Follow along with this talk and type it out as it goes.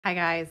Hi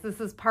guys,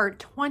 this is part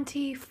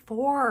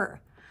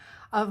 24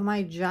 of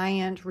my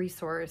giant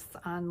resource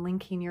on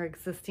linking your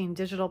existing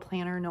digital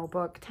planner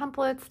notebook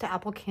templates to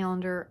Apple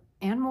Calendar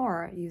and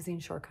more using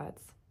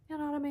shortcuts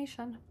and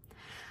automation.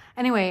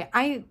 Anyway,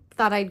 I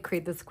thought I'd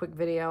create this quick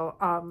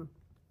video.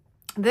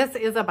 This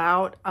is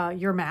about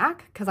your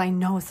Mac, because I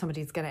know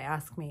somebody's going to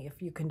ask me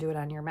if you can do it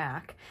on your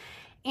Mac.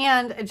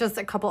 And just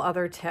a couple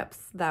other tips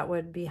that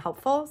would be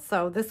helpful.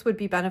 So this would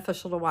be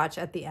beneficial to watch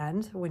at the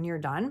end when you're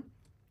done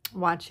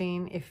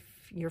watching if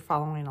you're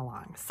following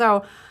along.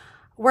 So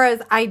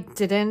whereas I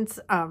didn't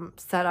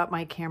set up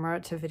my camera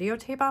to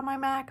videotape on my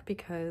Mac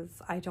because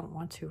I don't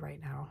want to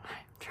right now.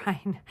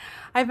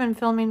 I've been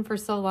filming for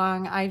so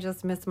long, I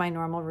just miss my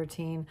normal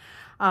routine.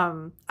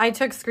 I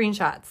took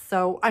screenshots,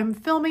 so I'm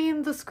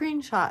filming the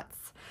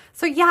screenshots.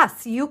 So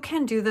yes, you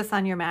can do this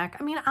on your Mac.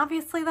 I mean,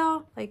 obviously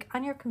though, like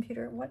on your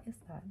computer, what is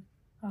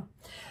that?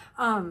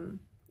 Oh,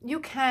 you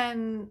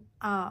can,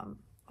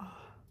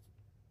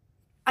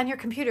 on your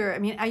computer, I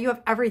mean, you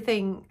have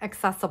everything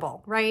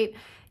accessible, right?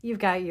 You've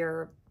got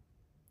your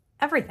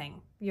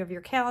everything. You have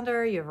your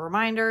calendar, you have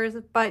reminders,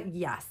 but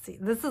yes,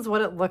 this is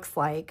what it looks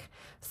like.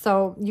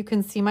 So you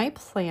can see my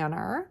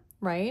planner,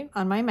 right,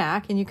 on my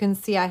Mac, and you can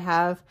see I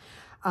have,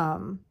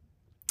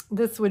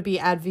 this would be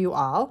Add View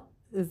All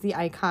is the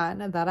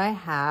icon that I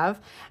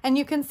have. And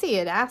you can see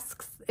it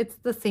asks, it's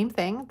the same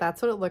thing.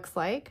 That's what it looks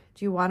like.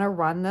 Do you want to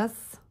run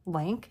this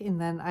link? And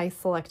then I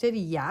selected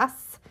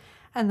yes.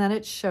 And then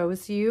it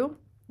shows you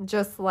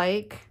just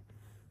like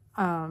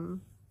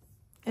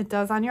it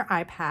does on your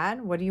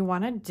iPad. What do you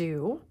want to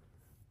do,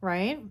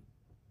 right?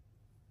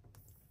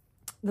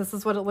 This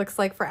is what it looks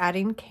like for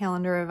adding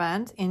calendar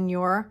event in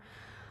your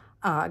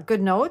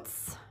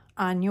Goodnotes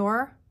on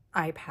your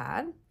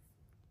iPad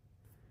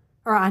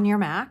or on your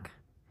Mac.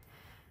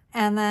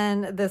 And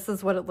then this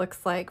is what it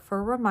looks like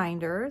for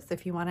reminders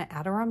if you want to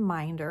add a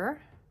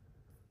reminder.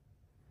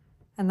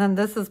 And then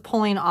this is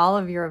pulling all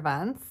of your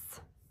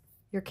events,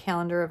 your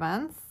calendar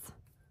events.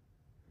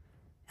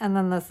 And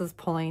then this is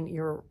pulling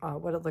your,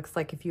 what it looks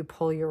like if you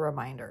pull your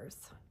reminders.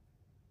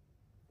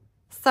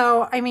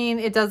 So, I mean,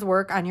 it does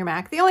work on your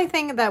Mac. The only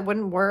thing that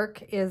wouldn't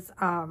work is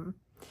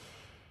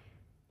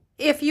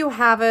if you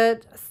have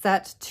it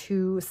set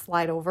to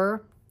slide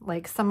over,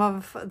 like some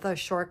of the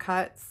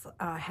shortcuts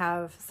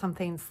have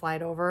something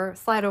slide over.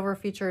 Slide over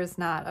feature is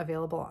not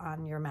available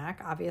on your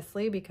Mac,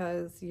 obviously,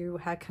 because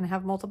you can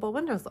have multiple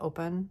windows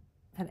open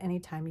at any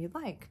time you'd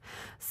like.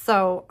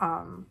 So,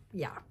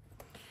 yeah.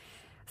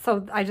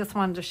 So I just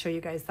wanted to show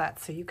you guys that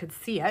so you could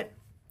see it.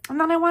 And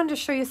then I wanted to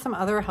show you some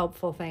other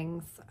helpful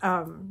things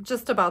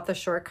just about the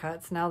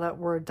shortcuts now that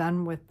we're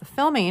done with the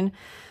filming.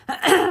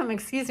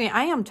 Excuse me,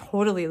 I am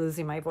totally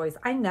losing my voice.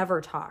 I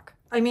never talk.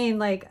 I mean,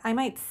 like, I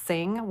might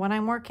sing when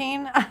I'm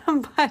working,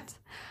 but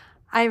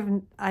I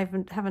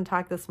haven't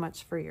talked this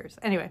much for years.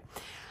 Anyway,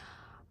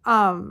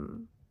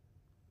 some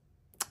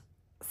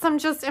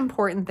just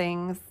important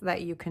things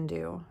that you can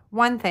do.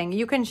 One thing,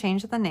 you can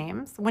change the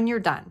names when you're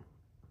done.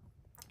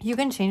 You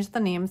can change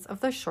the names of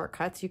the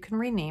shortcuts. You can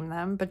rename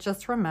them, but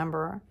just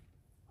remember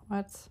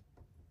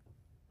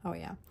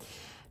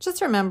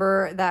just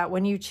remember that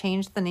when you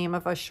change the name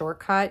of a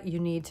shortcut, you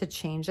need to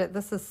change it.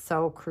 This is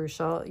so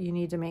crucial. You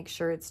need to make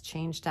sure it's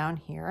changed down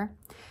here.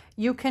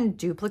 You can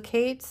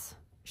duplicate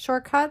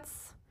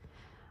shortcuts.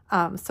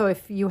 So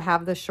if you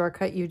have the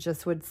shortcut, you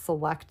just would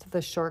select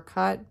the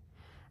shortcut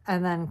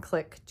and then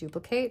click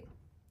duplicate.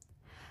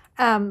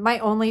 My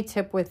only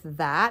tip with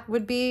that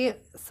would be,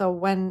 so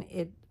when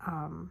it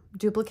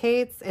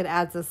duplicates, it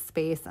adds a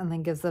space and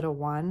then gives it a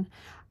 1.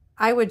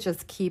 I would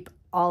just keep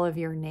all of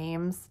your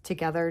names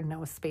together,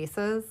 no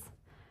spaces.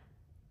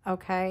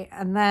 Okay.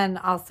 And then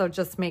also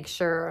just make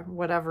sure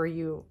whatever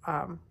you,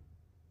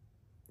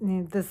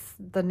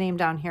 the name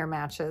down here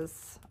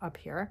matches up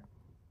here.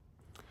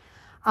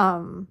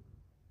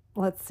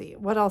 Let's see.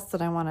 What else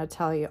did I want to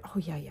tell you? Oh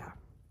yeah.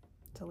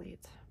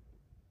 Delete.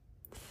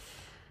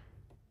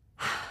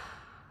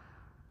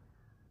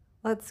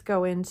 Let's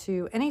go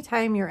into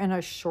anytime you're in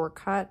a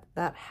shortcut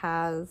that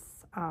has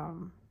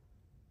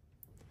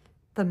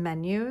the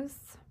menus,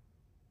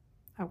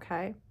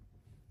 okay,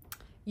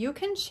 you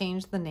can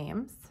change the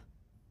names,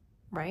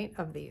 right,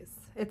 of these.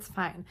 It's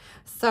fine.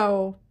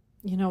 So,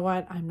 you know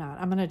what? I'm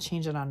going to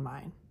change it on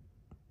mine.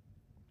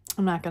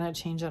 I'm not going to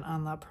change it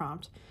on the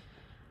prompt.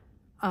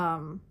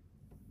 Hang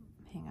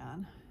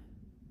on.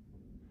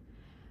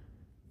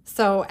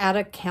 So add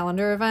a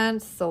calendar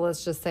event. So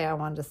let's just say I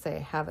wanted to say,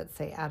 have it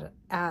say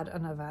add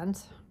an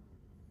event.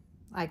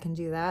 I can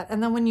do that.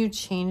 And then when you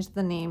change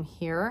the name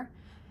here,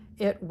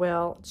 it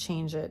will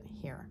change it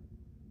here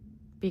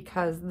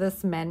because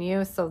this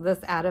menu, so this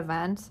add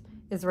event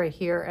is right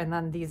here. And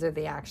then these are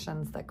the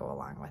actions that go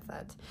along with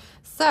it.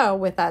 So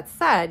with that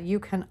said, you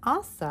can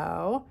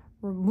also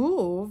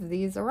move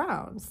these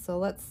around. So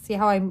let's see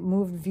how I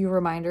moved view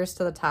reminders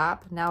to the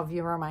top. Now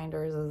view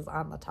reminders is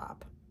on the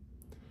top.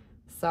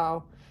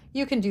 So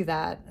you can do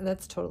that.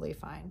 That's totally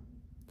fine.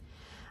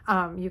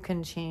 You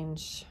can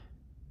change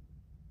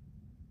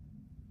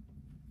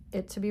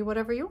it to be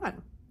whatever you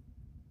want.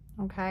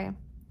 Okay.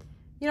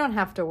 you don't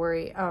have to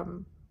worry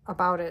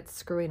about it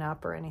screwing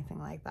up or anything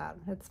like that.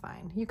 It's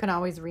fine. You can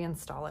always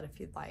reinstall it if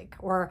you'd like.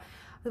 Or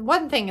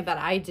one thing that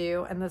I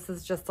do, and this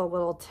is just a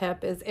little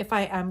tip, is if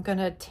I am going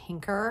to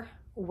tinker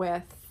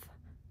with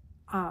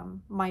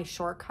my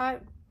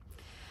shortcut,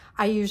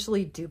 I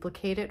usually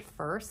duplicate it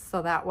first.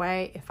 So that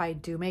way, if I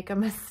do make a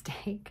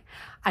mistake,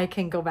 I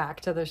can go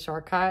back to the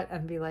shortcut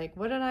and be like,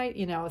 what did I,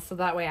 so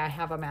that way I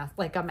have a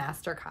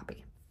master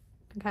copy.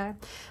 Okay.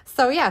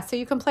 So yeah, so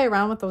you can play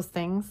around with those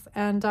things.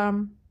 And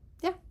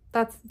yeah,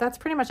 that's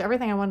pretty much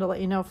everything I wanted to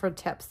let you know for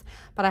tips.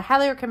 But I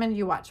highly recommend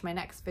you watch my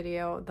next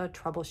video, the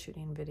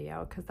troubleshooting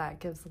video, because that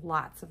gives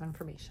lots of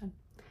information.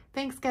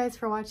 Thanks guys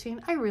for watching.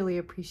 I really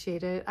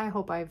appreciate it. I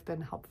hope I've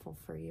been helpful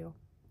for you.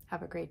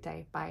 Have a great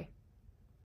day. Bye.